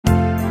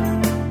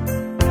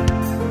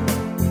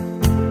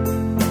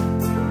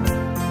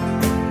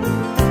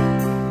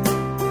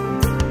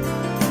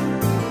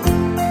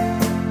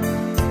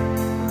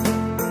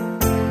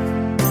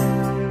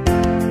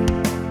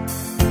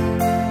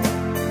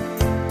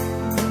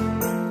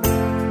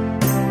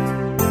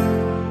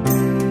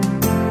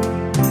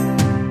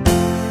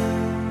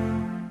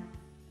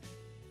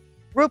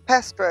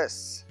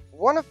Rupestris,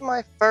 one of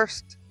my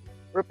first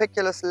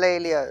Rupicolous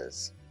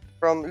Laelias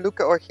from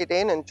Orchid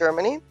in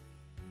Germany.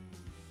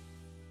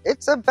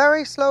 It's a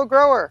very slow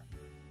grower.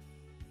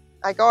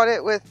 I got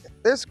it with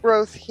this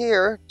growth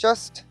here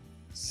just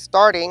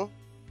starting.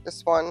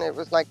 This one, it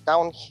was like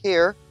down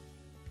here.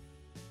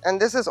 And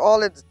this is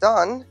all it's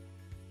done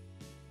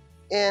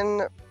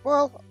in,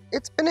 well,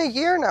 it's been a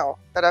year now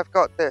that I've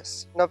got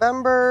this.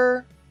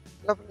 November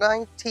of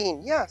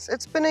 19. Yes,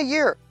 it's been a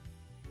year.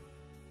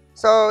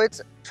 So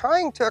it's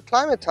trying to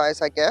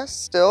acclimatize, I guess,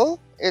 still.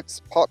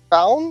 It's pot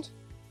bound.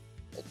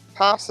 It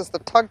passes the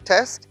tug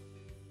test.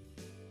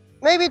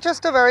 Maybe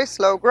just a very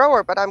slow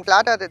grower, but I'm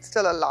glad that it's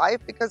still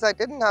alive because I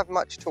didn't have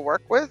much to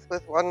work with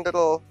one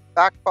little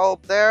back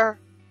bulb there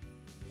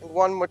and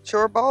one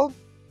mature bulb.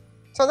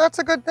 So that's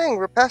a good thing.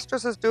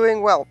 Rupestris is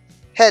doing well.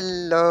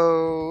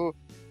 Hello.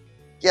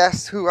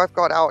 Guess who I've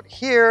got out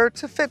here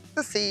to fit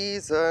the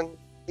season?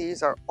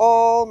 These are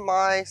all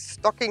my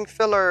stocking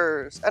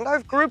fillers, and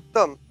I've grouped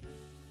them.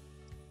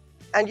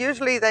 And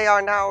usually they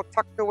are now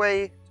tucked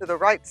away to the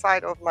right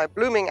side of my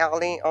blooming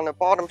alley on a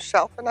bottom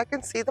shelf, and I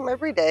can see them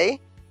every day.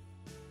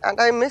 And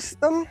I miss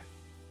them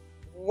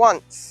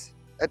once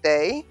a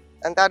day,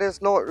 and that is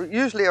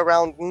usually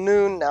around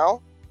noon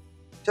now,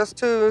 just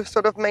to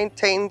sort of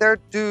maintain their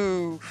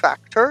dew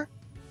factor.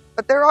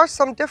 But there are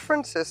some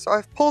differences, so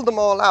I've pulled them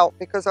all out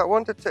because I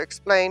wanted to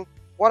explain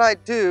what I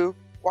do,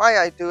 why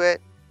I do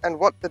it, and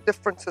what the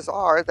differences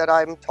are that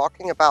I'm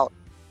talking about.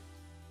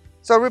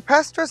 So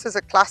Rupestris is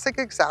a classic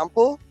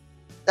example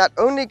that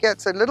only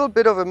gets a little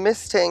bit of a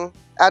misting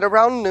at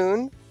around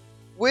noon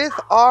with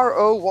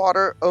RO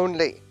water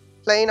only,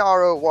 plain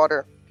RO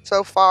water.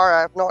 So far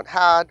I have not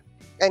had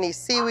any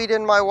seaweed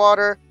in my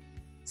water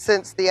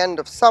since the end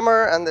of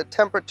summer, and the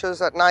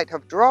temperatures at night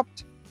have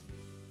dropped.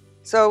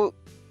 So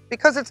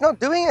because it's not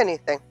doing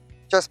anything,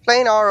 just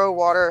plain RO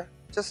water,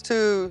 just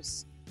to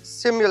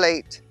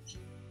simulate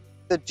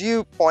the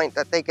dew point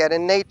that they get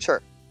in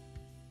nature.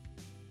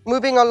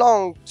 Moving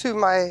along to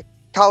my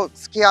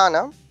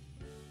Kautzkiana,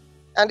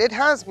 and it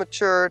has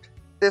matured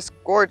this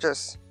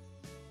gorgeous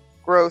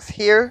growth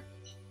here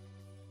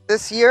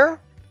this year.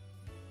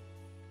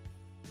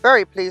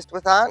 Very pleased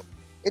with that.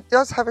 It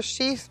does have a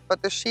sheath,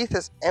 but the sheath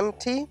is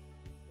empty.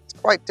 It's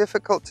quite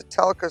difficult to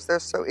tell because they're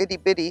so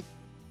itty-bitty,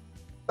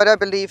 but I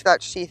believe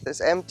that sheath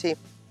is empty.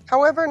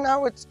 However,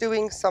 now it's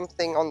doing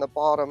something on the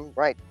bottom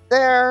right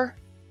there,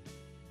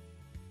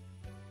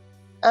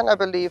 and I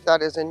believe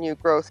that is a new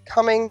growth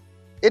coming.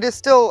 It is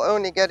still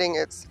only getting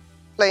its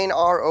plain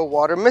RO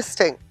water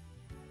misting,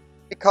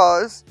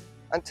 because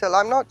until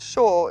I'm not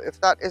sure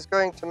if that is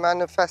going to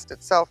manifest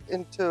itself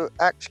into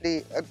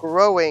actually a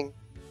growing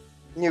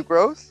new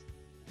growth,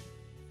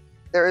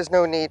 there is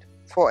no need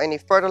for any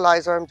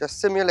fertilizer. I'm just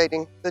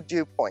simulating the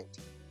dew point.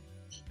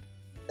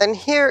 Then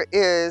here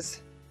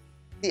is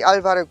the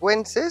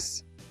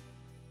Alvareguensis,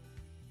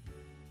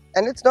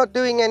 and it's not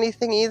doing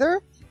anything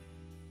either.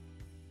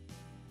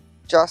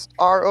 Just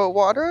RO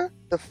water.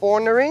 The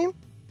Fornery,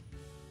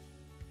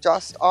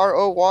 just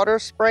RO water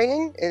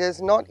spraying. It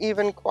is not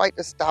even quite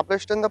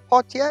established in the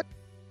pot yet,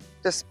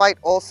 despite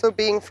also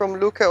being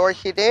from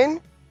Orchid,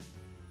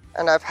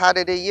 and I've had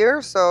it a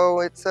year,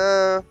 so it's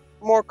a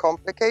more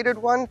complicated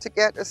one to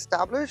get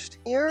established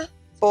here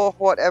for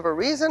whatever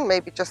reason,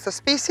 maybe just the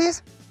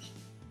species.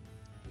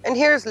 And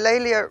here's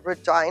Laelia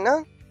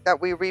Regina that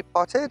we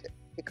repotted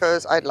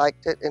because I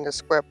liked it in a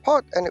square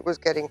pot and it was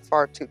getting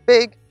far too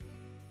big,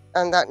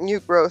 and that new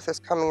growth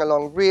is coming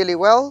along really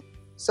well.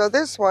 So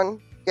this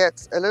one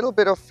gets a little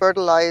bit of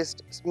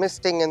fertilized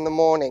misting in the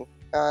morning,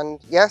 and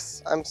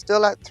yes, I'm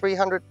still at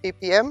 300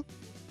 ppm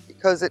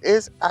because it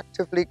is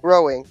actively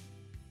growing.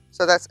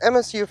 So that's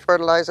MSU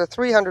fertilizer,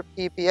 300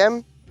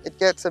 ppm. It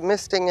gets a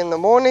misting in the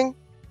morning,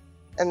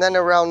 and then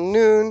around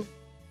noon,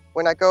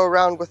 when I go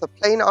around with a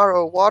plain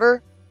RO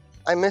water,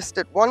 I mist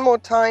it one more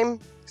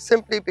time,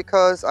 simply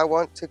because I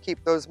want to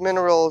keep those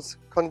minerals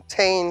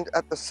contained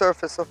at the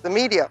surface of the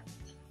media.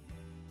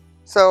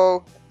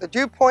 So the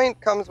dew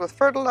point comes with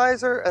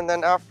fertilizer, and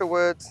then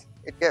afterwards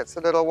it gets a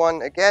little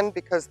one again,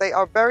 because they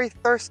are very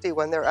thirsty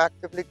when they're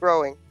actively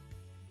growing.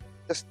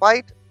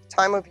 Despite the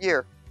time of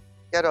year,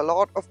 get a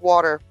lot of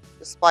water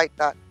despite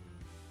that.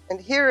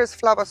 And here is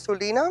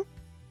Flavasulina.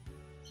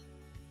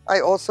 I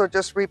also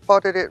just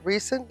repotted it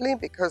recently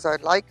because I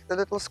like the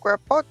little square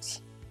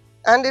pots.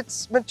 And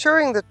it's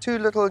maturing the two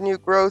little new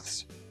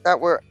growths that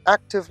were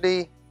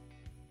actively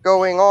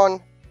going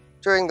on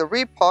during the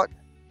repot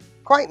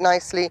quite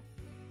nicely.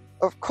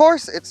 Of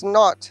course, it's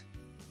not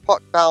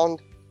pot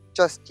bound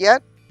just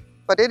yet,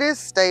 but it is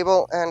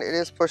stable and it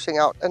is pushing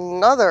out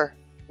another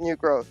new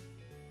growth.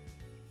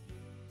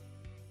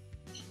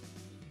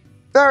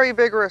 Very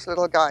vigorous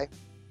little guy.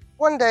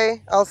 One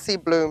day I'll see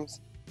blooms.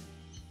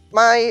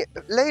 My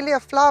Laelia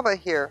flava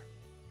here,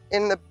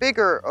 in the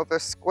bigger of a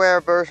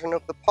square version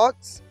of the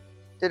pots,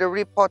 did a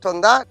repot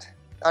on that.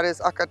 That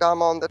is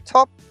Akadama on the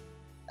top,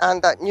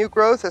 and that new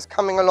growth is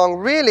coming along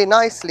really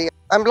nicely.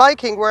 I'm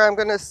liking where I'm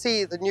going to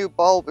see the new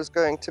bulb is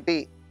going to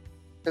be,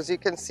 because you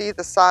can see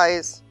the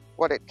size,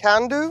 what it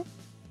can do.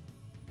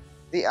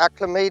 the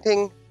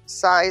acclimating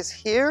size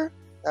here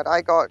that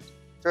I got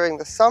during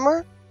the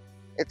summer.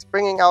 It's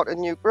bringing out a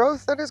new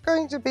growth that is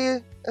going to be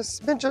a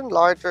smidgen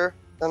larger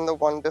than the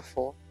one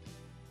before.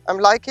 I'm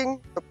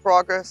liking the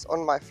progress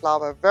on my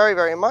flower very,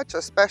 very much,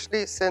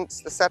 especially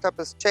since the setup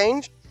has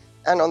changed.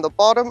 And on the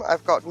bottom,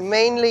 I've got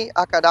mainly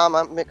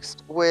Akadama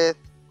mixed with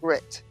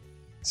grit.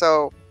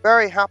 So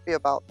very happy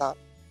about that.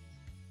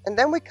 And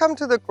then we come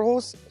to the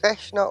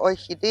Großrechner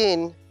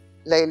Orchideen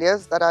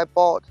Laelias that I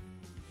bought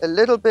a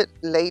little bit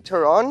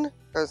later on,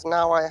 because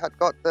now I had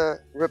got the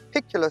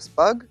Rupicolous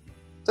bug.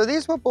 So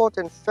these were bought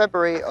in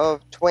February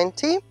of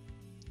 20.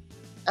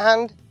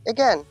 And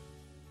again,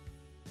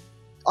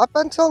 up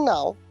until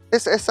now,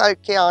 this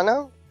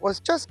Essalkiana was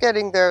just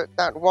getting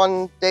that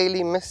one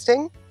daily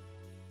misting,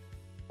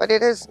 but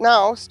it is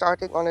now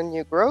starting on a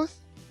new growth.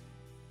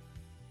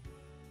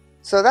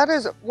 So that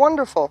is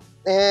wonderful.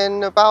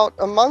 In about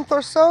a month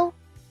or so,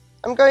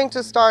 I'm going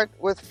to start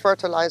with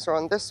fertilizer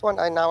on this one.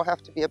 I now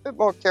have to be a bit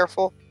more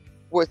careful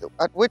with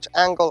at which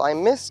angle I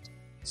mist,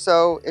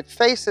 so it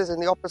faces in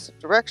the opposite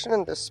direction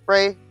and the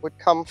spray would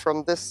come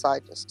from this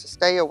side just to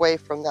stay away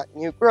from that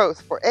new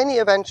growth for any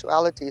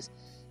eventualities.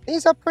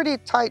 These are pretty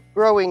tight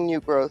growing new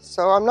growths,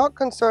 so I'm not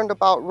concerned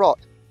about rot.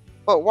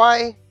 But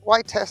why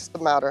test the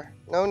matter?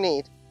 No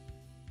need.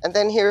 And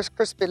then here's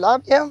Crispy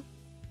Laelia,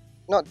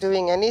 not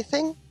doing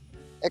anything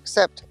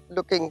except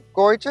looking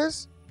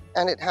gorgeous.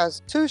 And it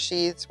has 2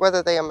 sheaths.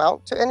 Whether they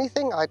amount to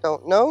anything, I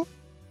don't know.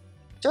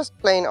 Just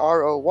plain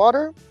RO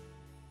water.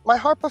 My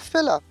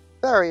Harpaphylla,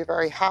 very,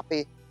 very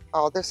happy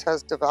how this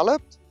has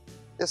developed.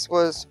 This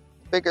was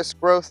the biggest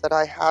growth that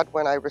I had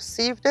when I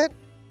received it.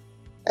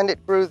 And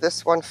it grew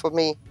this one for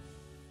me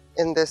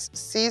in this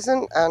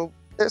season, and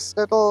this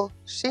little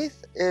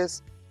sheath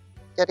is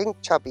getting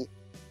chubby.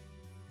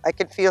 I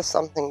can feel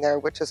something there,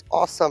 which is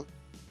awesome.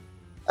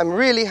 I'm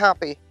really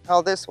happy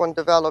how this one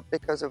developed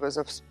because it was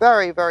a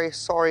very, very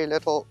sorry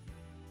little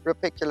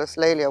Rupicolous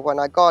Laelia when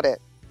I got it.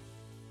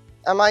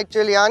 And my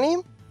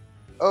Giuliani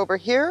over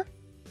here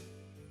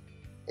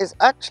is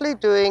actually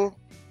doing,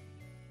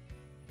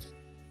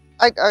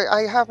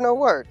 I have no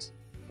words,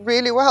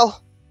 really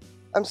well.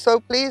 I'm so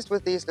pleased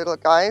with these little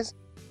guys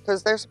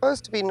because they're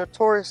supposed to be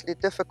notoriously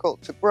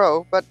difficult to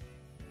grow, but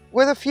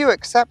with a few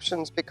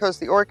exceptions, because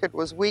the orchid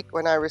was weak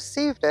when I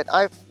received it,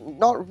 I've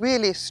not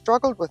really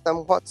struggled with them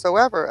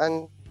whatsoever.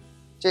 And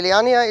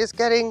Giuliania is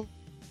getting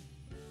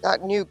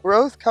that new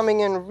growth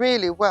coming in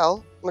really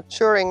well,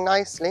 maturing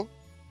nicely.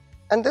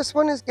 And this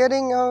one is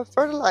getting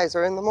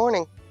fertilizer in the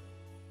morning.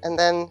 And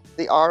then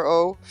the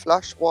RO,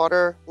 flush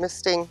water,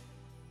 misting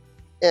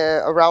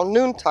around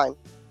noontime.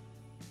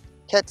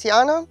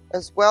 Ketiana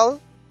as well,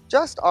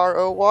 just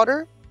RO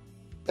water.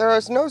 There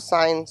is no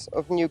signs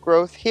of new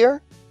growth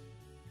here,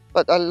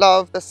 but I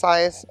love the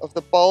size of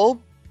the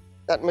bulb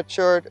that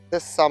matured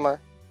this summer.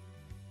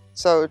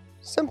 So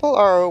simple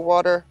RO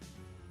water,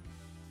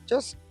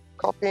 just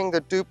copying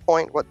the dew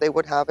point, what they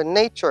would have in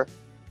nature.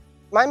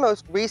 My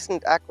most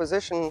recent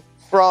acquisition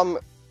from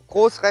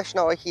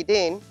Großrechner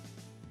Orchideen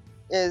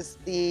is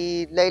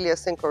the Laelia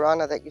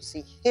synchorana that you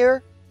see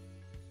here,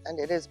 and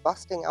it is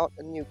busting out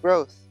a new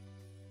growth.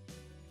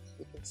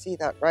 You can see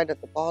that right at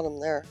the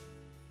bottom there.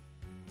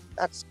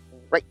 That's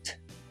great.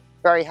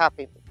 Very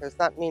happy because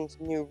that means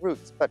new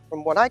roots. But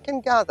from what I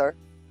can gather,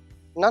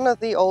 none of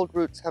the old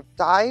roots have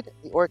died.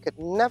 The orchid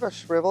never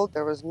shriveled.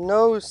 There was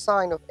no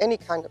sign of any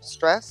kind of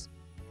stress.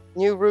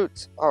 New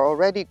roots are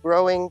already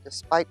growing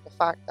despite the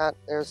fact that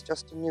there's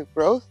just a new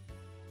growth.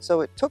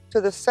 So it took to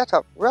the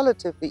setup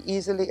relatively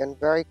easily and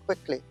very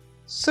quickly.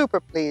 Super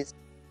pleased.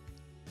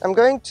 I'm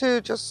going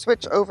to just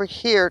switch over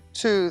here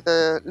to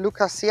the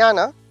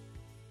Lucasiana,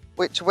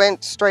 which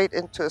went straight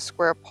into a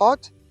square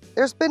pot.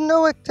 There's been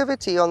no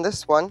activity on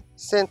this one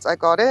since I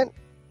got it.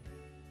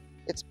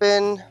 It's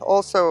been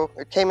also,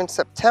 it came in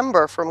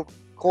September from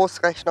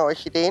Großrechner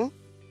Orchideen,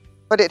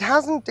 but it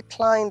hasn't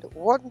declined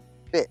one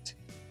bit.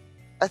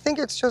 I think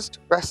it's just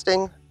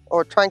resting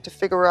or trying to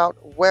figure out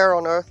where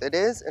on earth it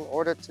is in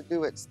order to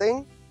do its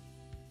thing.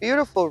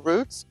 Beautiful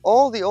roots.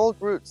 All the old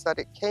roots that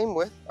it came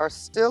with are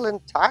still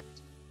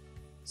intact.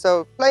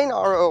 So plain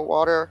RO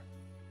water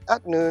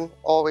at noon,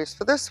 always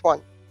for this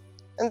one.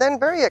 And then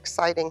very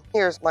exciting,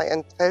 here's my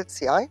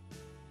Entfeltii,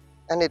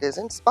 and it is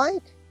in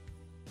spike.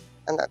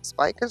 And that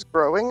spike is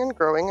growing and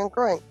growing and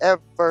growing,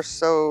 ever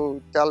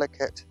so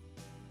delicate.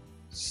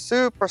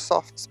 Super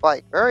soft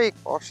spike, very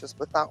cautious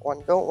with that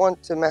one. Don't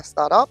want to mess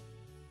that up.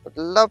 Would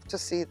love to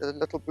see the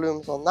little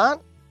blooms on that.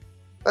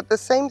 But the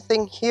same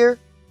thing here,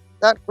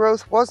 that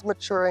growth was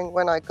maturing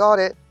when I got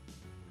it,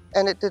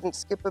 and it didn't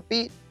skip a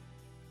beat.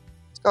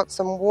 It's got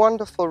some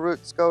wonderful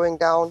roots going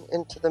down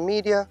into the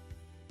media.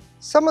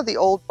 Some of the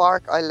old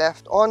bark I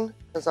left on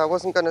because I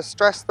wasn't going to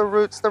stress the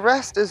roots. The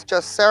rest is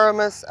just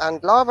ceramus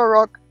and lava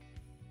rock.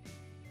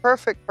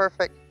 Perfect,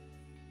 perfect.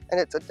 And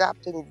it's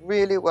adapting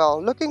really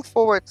well. Looking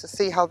forward to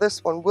see how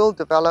this one will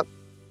develop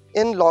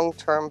in long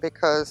term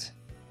because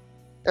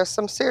there's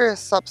some serious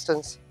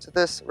substance to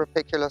this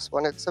Rupicolous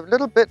one. It's a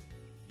little bit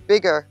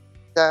bigger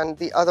than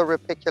the other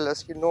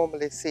Rupicolous you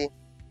normally see.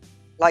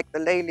 like the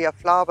Laelia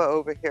flava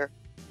over here.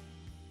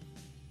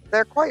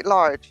 They're quite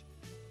large.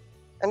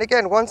 And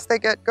again, once they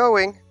get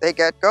going, they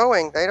get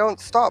going. They don't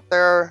stop.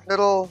 They're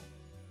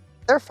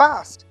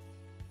fast.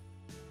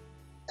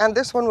 And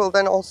this one will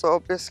then also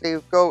obviously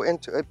go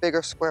into a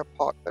bigger square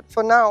pot. But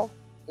for now,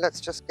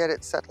 let's just get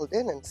it settled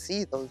in and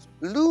see those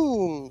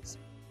blooms.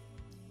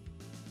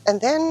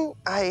 And then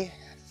I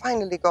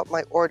finally got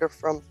my order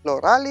from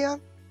Floralia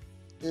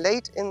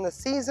late in the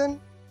season.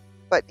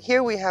 But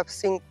here we have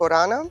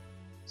Cincorana.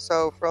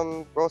 So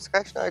from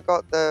Großrechner I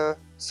got the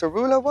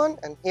Cerula one,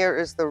 and here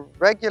is the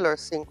regular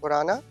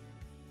Cincorana.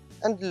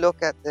 And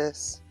look at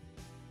this.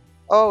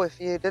 Oh, if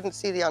you didn't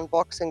see the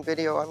unboxing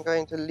video, I'm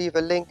going to leave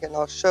a link and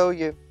I'll show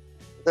you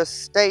the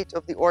state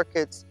of the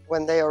orchids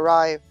when they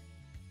arrive.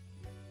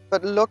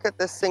 But look at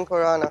this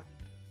Cincorana.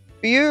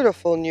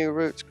 Beautiful new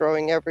roots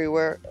growing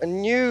everywhere. A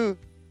new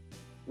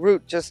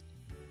root just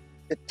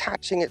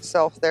attaching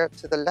itself there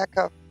to the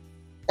leca.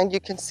 And you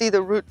can see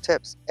the root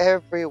tips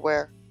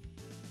everywhere.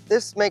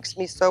 This makes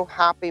me so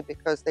happy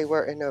because they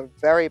were in a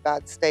very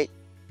bad state.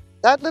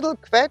 That little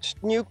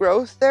quetched new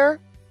growth there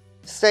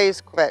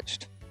stays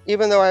quetched.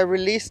 Even though I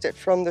released it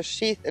from the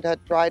sheath it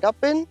had dried up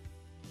in,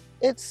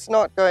 it's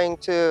not going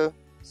to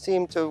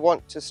seem to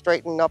want to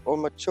straighten up or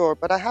mature.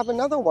 But I have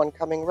another one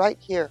coming right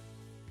here.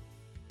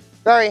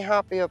 Very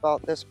happy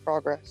about this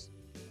progress.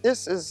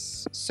 This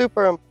is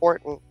super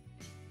important.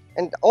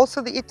 And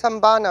also the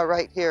Itambana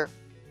right here.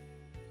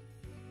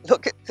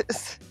 Look at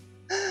this.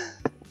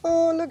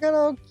 Oh, look at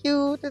how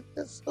cute. It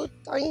is so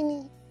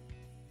tiny.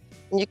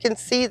 And you can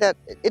see that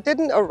it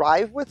didn't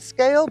arrive with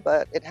scale,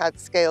 but it had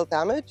scale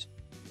damage.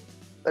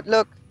 But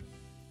look,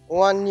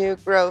 one new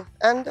growth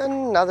and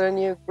another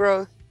new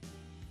growth.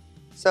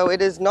 So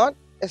it is not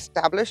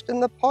established in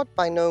the pot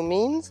by no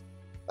means,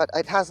 but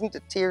it hasn't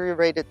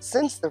deteriorated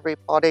since the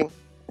repotting.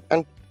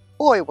 And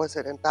boy, was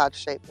it in bad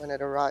shape when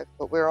it arrived.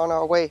 But we're on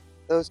our way.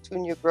 Those two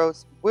new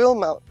growths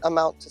will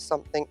amount to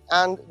something,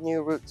 and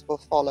new roots will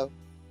follow.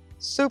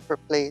 Super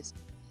pleased.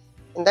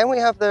 And then we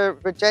have the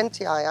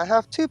Regentii. I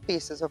have two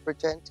pieces of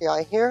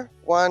Regentii here,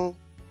 1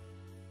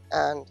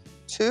 and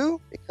 2,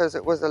 because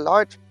it was a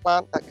large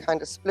plant that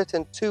kind of split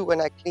in two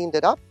when I cleaned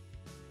it up.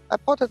 I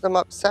potted them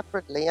up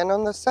separately, and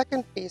on the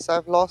second piece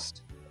I've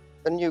lost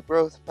a new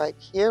growth right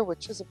here,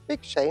 which is a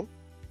big shame.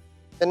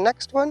 The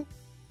next one,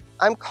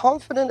 I'm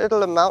confident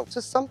it'll amount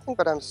to something,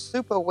 but I'm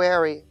super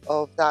wary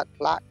of that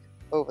black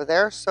over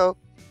there. So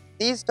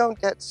these don't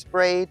get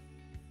sprayed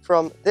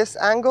from this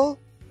angle.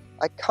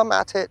 I come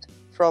at it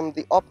from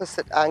the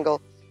opposite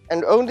angle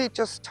and only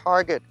just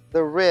target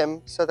the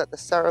rim so that the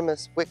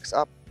ceramis wicks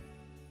up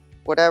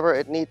whatever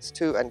it needs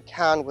to and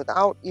can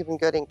without even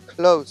getting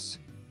close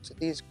to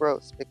these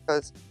growths.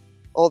 Because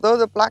although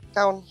the black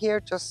down here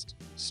just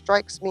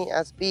strikes me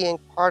as being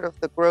part of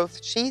the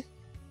growth sheath,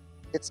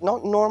 it's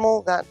not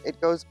normal that it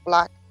goes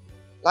black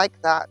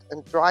like that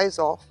and dries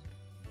off,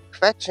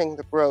 fetching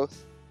the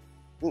growth.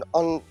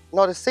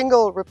 Not a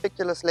single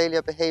Rupicolous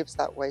Laelia behaves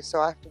that way, so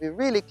I have to be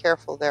really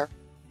careful there.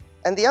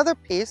 And the other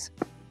piece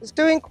is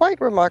doing quite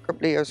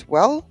remarkably as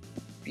well.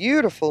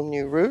 Beautiful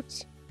new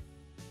roots.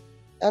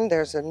 And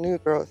there's a new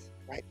growth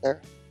right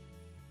there.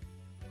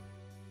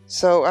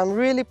 So I'm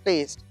really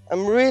pleased.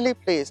 I'm really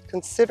pleased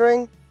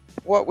considering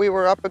what we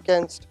were up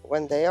against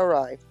when they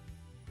arrived.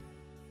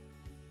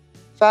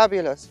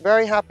 Fabulous.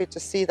 Very happy to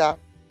see that.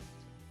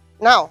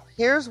 Now,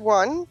 here's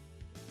one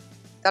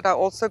that I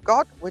also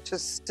got, which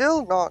is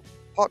still not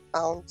pot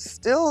bound,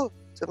 still,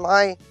 to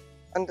my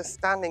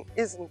understanding,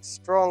 isn't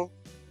strong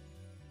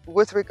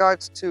with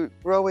regards to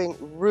growing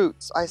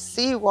roots. I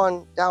see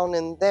one down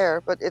in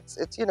there, but it's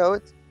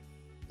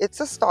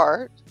a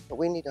start, but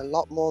we need a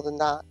lot more than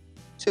that.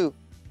 2.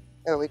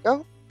 There we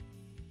go.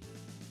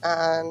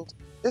 And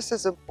this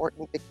is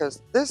important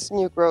because this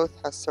new growth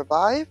has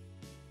survived.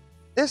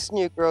 This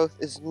new growth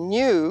is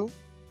new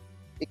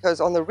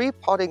because on the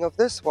repotting of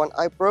this one,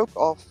 I broke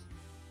off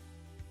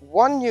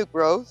 1 new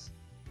growth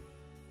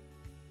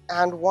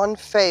and 1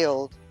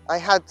 failed. I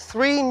had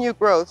 3 new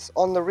growths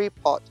on the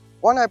repot.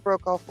 1 I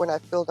broke off when I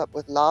filled up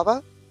with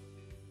lava,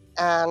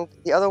 and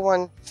the other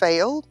one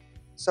failed.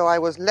 So I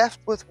was left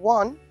with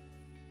 1,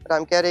 but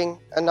I'm getting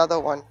another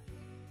one.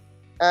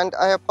 And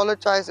I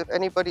apologize if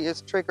anybody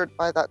is triggered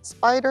by that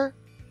spider.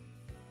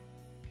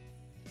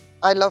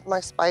 I love my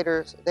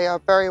spiders. They are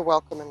very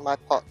welcome in my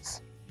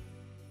pots.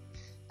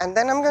 And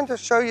then I'm going to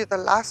show you the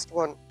last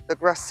one, the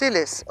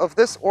Gracilis of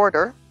this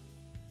order.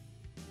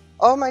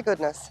 Oh my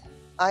goodness.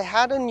 I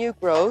had a new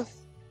growth.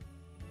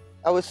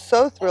 I was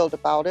so thrilled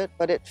about it,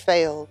 but it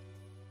failed.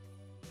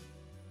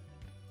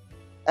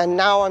 And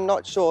now I'm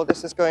not sure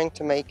this is going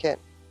to make it.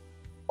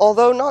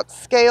 Although not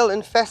scale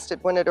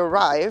infested when it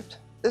arrived,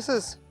 this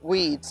is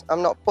weeds.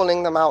 I'm not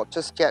pulling them out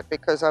just yet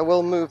because I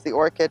will move the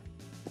orchid.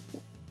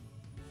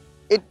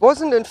 It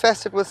wasn't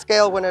infested with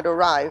scale when it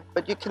arrived,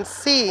 but you can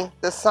see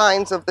the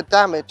signs of the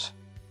damage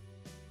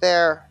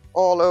there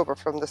all over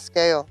from the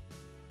scale.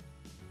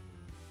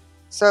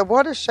 So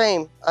what a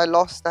shame I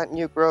lost that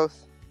new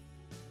growth.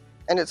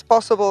 And it's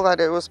possible that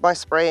it was my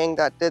spraying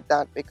that did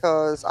that,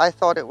 because I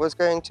thought it was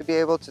going to be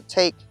able to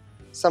take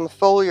some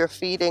foliar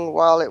feeding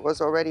while it was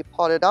already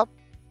potted up.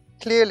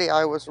 Clearly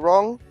I was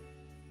wrong.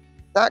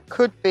 That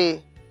could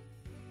be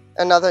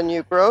another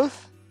new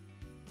growth.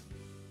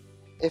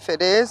 If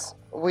it is,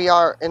 we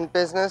are in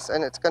business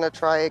and it's going to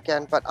try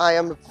again. But I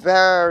am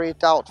very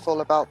doubtful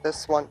about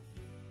this one.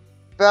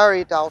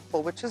 Very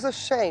doubtful, which is a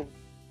shame.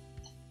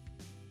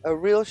 A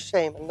real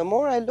shame. And the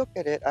more I look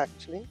at it,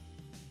 actually,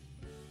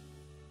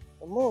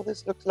 the more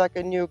this looks like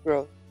a new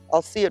growth.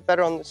 I'll see it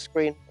better on the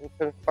screen and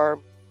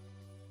confirm.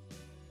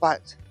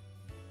 But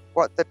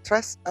what the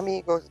Tres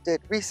Amigos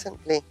did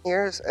recently,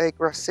 here's a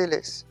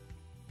Gracilis.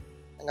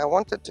 And I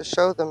wanted to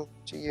show them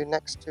to you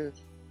next to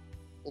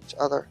each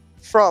other.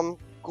 From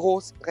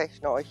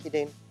Großbrechner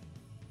Orchideen.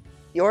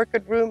 The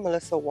Orchid Room,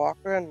 Melissa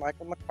Walker and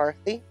Michael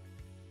McCarthy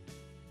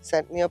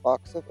sent me a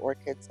box of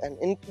orchids, and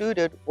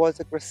included was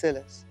a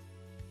Gracilis.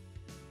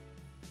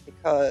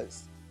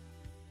 Because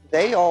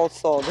they all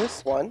saw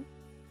this one,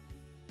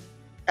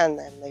 and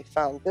then they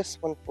found this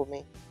one for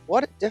me.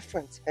 What a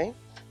difference, hey?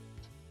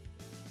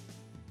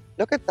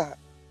 Look at that.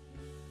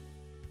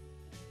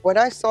 When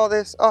I saw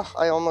this, oh,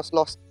 I almost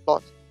lost the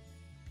plot.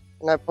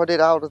 And I put it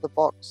out of the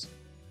box.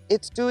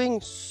 It's doing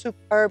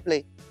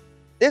superbly.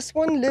 This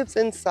one lives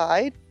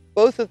inside.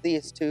 Both of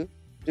these two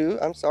do.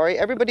 I'm sorry.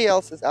 Everybody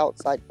else is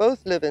outside.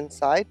 Both live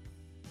inside,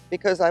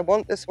 because I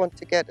want this one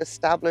to get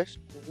established.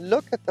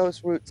 Look at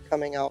those roots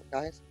coming out,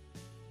 guys.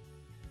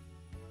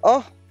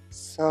 Oh,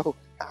 so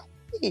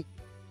happy.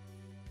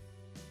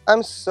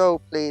 I'm so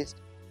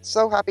pleased.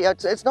 So happy.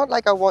 It's not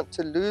like I want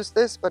to lose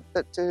this, but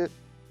to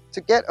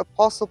get a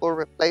possible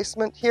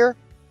replacement here.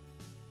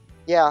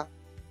 Yeah.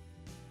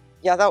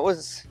 Yeah, that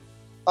was,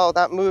 oh,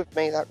 that moved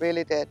me. That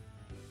really did.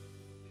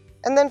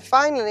 And then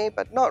finally,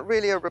 but not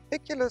really a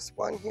Rupicolous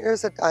one,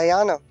 here's a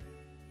Diana.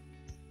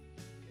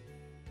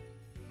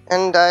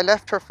 And I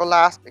left her for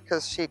last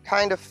because she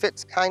kind of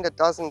fits, kind of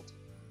doesn't.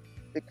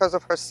 Because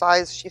of her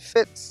size, she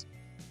fits.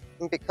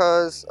 And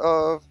because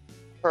of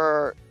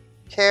her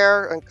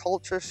care and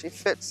culture, she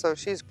fits. So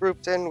she's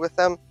grouped in with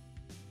them.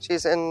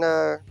 She's in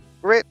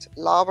Grit,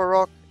 Lava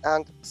Rock,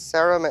 and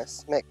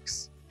Ceramis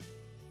mix.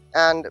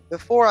 And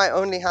before I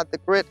only had the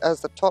Grit as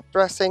the top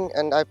dressing,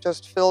 and I've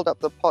just filled up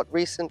the pot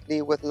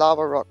recently with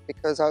Lava Rock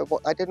because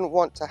I didn't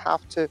want to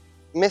have to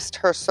mist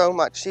her so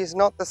much. She's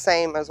not the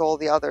same as all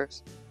the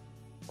others.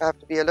 I have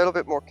to be a little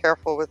bit more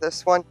careful with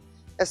this one,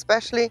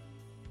 especially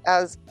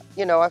as,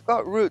 you know, I've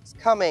got roots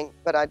coming,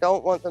 but I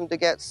don't want them to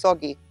get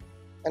soggy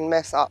and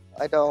mess up.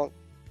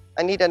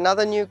 I need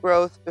another new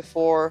growth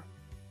before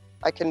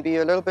I can be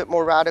a little bit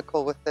more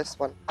radical with this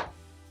one.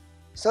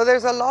 So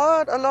there's a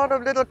lot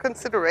of little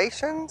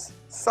considerations.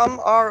 Some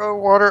are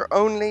water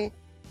only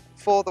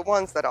for the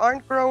ones that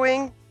aren't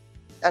growing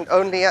and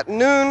only at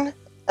noon.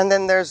 And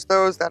then there's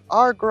those that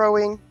are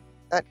growing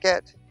that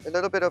get a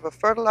little bit of a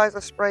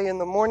fertilizer spray in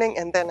the morning,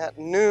 and then at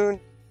noon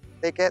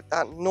they get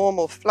that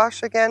normal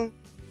flush again.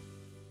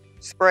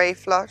 Spray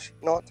flush,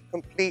 not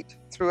complete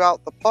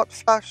throughout the pot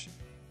flush.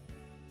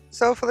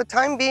 So for the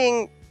time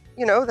being,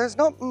 you know, there's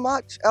not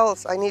much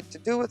else I need to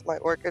do with my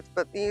orchids,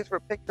 but these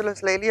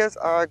Rupicolous Laelias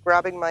are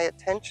grabbing my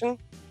attention,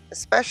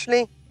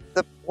 especially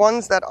the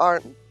ones that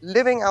are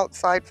living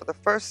outside for the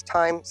first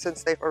time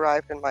since they've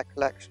arrived in my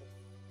collection.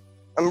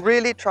 I'm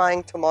really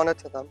trying to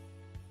monitor them.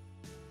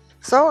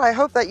 So I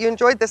hope that you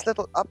enjoyed this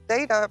little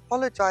update. I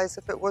apologize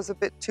if it was a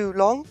bit too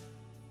long.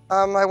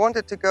 I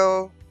wanted to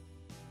go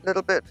a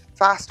little bit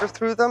faster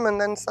through them, and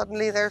then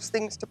suddenly there's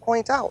things to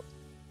point out.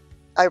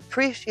 I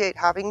appreciate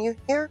having you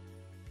here.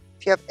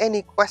 If you have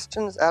any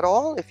questions at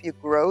all, if you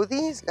grow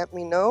these, let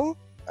me know.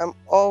 I'm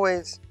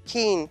always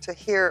keen to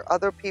hear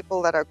other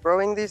people that are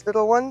growing these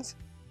little ones.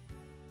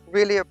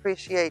 Really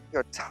appreciate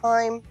your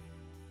time.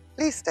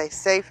 Please stay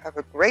safe. Have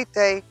a great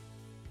day.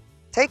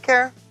 Take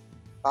care.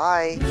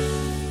 Bye.